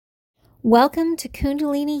Welcome to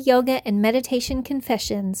Kundalini Yoga and Meditation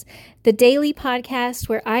Confessions, the daily podcast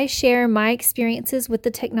where I share my experiences with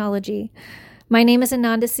the technology. My name is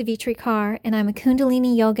Ananda Savitrikar, and I'm a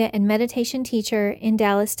Kundalini Yoga and Meditation teacher in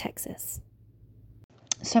Dallas, Texas.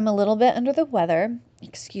 So I'm a little bit under the weather.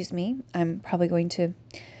 Excuse me. I'm probably going to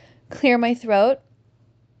clear my throat.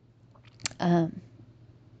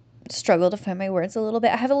 Struggle to find my words a little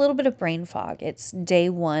bit. I have a little bit of brain fog. It's day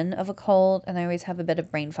one of a cold, and I always have a bit of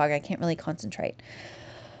brain fog. I can't really concentrate.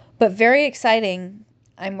 But very exciting.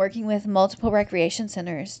 I'm working with multiple recreation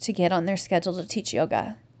centers to get on their schedule to teach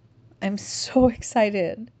yoga. I'm so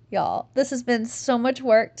excited, y'all. This has been so much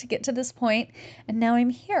work to get to this point, and now I'm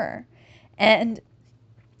here. And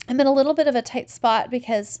I'm in a little bit of a tight spot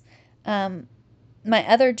because my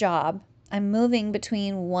other job, I'm moving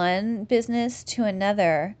between one business to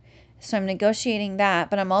another. So I'm negotiating that,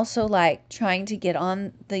 but I'm also trying to get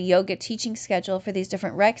on the yoga teaching schedule for these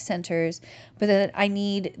different rec centers, but then I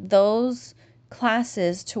need those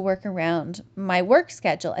classes to work around my work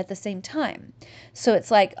schedule at the same time. So it's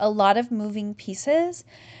like a lot of moving pieces,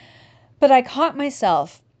 but I caught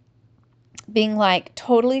myself being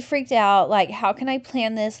totally freaked out. How can I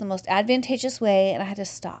plan this the most advantageous way? And I had to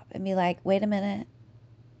stop and be like, wait a minute.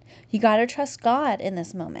 You got to trust God in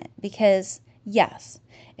this moment because yes,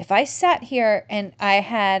 if I sat here and I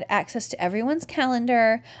had access to everyone's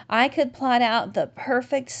calendar, I could plot out the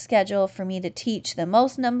perfect schedule for me to teach the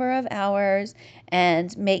most number of hours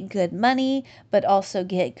and make good money, but also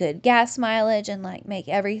get good gas mileage and make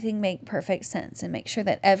everything make perfect sense and make sure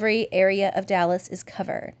that every area of Dallas is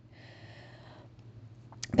covered.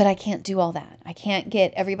 But I can't do all that. I can't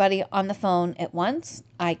get everybody on the phone at once.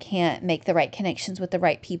 I can't make the right connections with the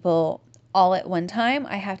right people all at one time.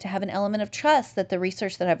 I have to have an element of trust that the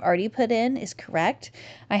research that I've already put in is correct.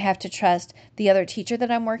 I have to trust the other teacher that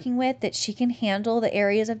I'm working with, that she can handle the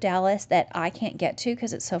areas of Dallas that I can't get to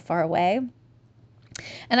because it's so far away.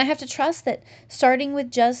 And I have to trust that starting with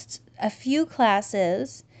just a few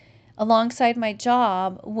classes alongside my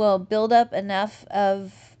job will build up enough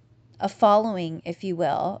of a following, if you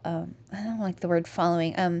will. I don't like the word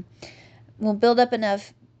following. Will build up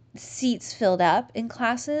enough seats filled up in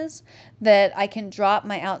classes that I can drop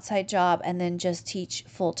my outside job and then just teach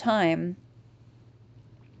full time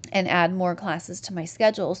and add more classes to my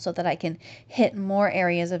schedule so that I can hit more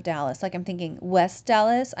areas of Dallas. I'm thinking West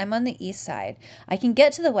Dallas. I'm on the east side. I can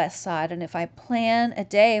get to the west side, and if I plan a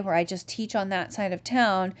day where I just teach on that side of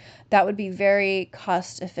town, that would be very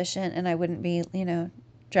cost efficient, and I wouldn't be,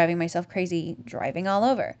 driving myself crazy driving all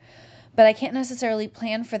over. But I can't necessarily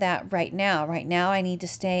plan for that right now. Right now, I need to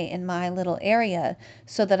stay in my little area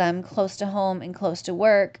so that I'm close to home and close to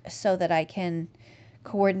work so that I can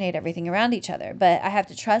coordinate everything around each other. But I have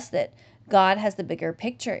to trust that God has the bigger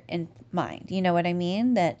picture in mind. You know what I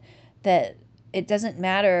mean? That it doesn't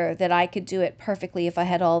matter that I could do it perfectly if I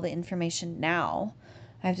had all the information now.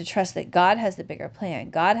 I have to trust that God has the bigger plan.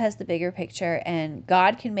 God has the bigger picture, and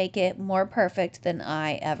God can make it more perfect than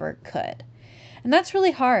I ever could. And that's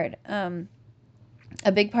really hard.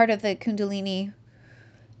 A big part of the Kundalini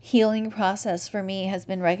healing process for me has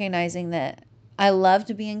been recognizing that I love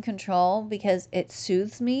to be in control because it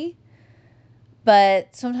soothes me.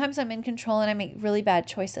 But sometimes I'm in control and I make really bad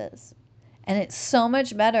choices. And it's so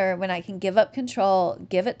much better when I can give up control,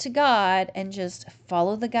 give it to God, and just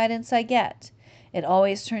follow the guidance I get. It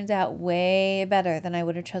always turns out way better than I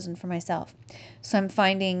would have chosen for myself. So I'm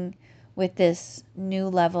finding with this new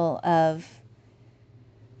level of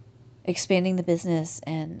expanding the business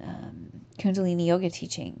and Kundalini yoga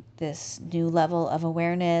teaching, this new level of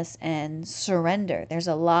awareness and surrender. There's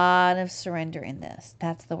a lot of surrender in this.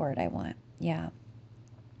 That's the word I want. Yeah.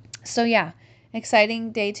 So yeah,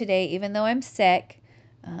 exciting day today, even though I'm sick.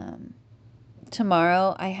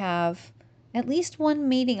 Tomorrow I have at least one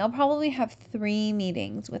meeting. I'll probably have 3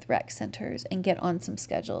 meetings with rec centers and get on some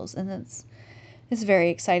schedules. And it's very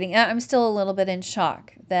exciting. I'm still a little bit in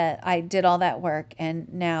shock that I did all that work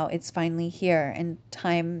and now it's finally here and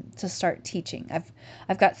time to start teaching.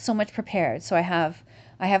 I've got so much prepared. So I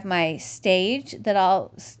have my stage that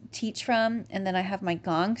I'll teach from, and then I have my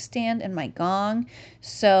gong stand and my gong.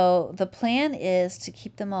 So the plan is to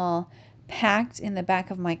keep them all packed in the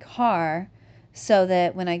back of my car so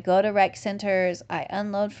that when I go to rec centers, I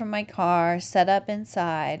unload from my car, set up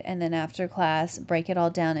inside, and then after class, break it all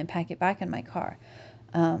down and pack it back in my car.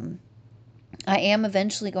 I am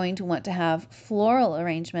eventually going to want to have floral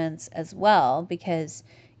arrangements as well because,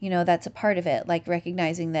 that's a part of it,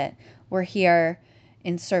 recognizing that we're here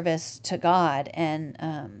in service to God. And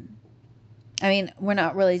I mean, we're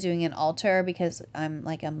not really doing an altar because I'm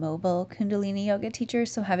like a mobile Kundalini yoga teacher.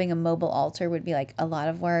 So having a mobile altar would be like a lot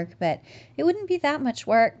of work, but it wouldn't be that much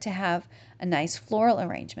work to have a nice floral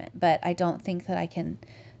arrangement. But I don't think that I can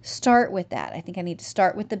start with that. I think I need to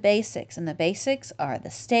start with the basics. And the basics are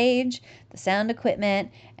the stage, the sound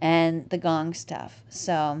equipment, and the gong stuff.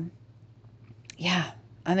 So yeah,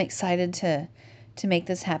 I'm excited to make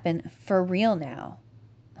this happen for real now.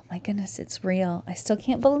 Oh my goodness, it's real. I still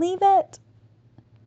can't believe it.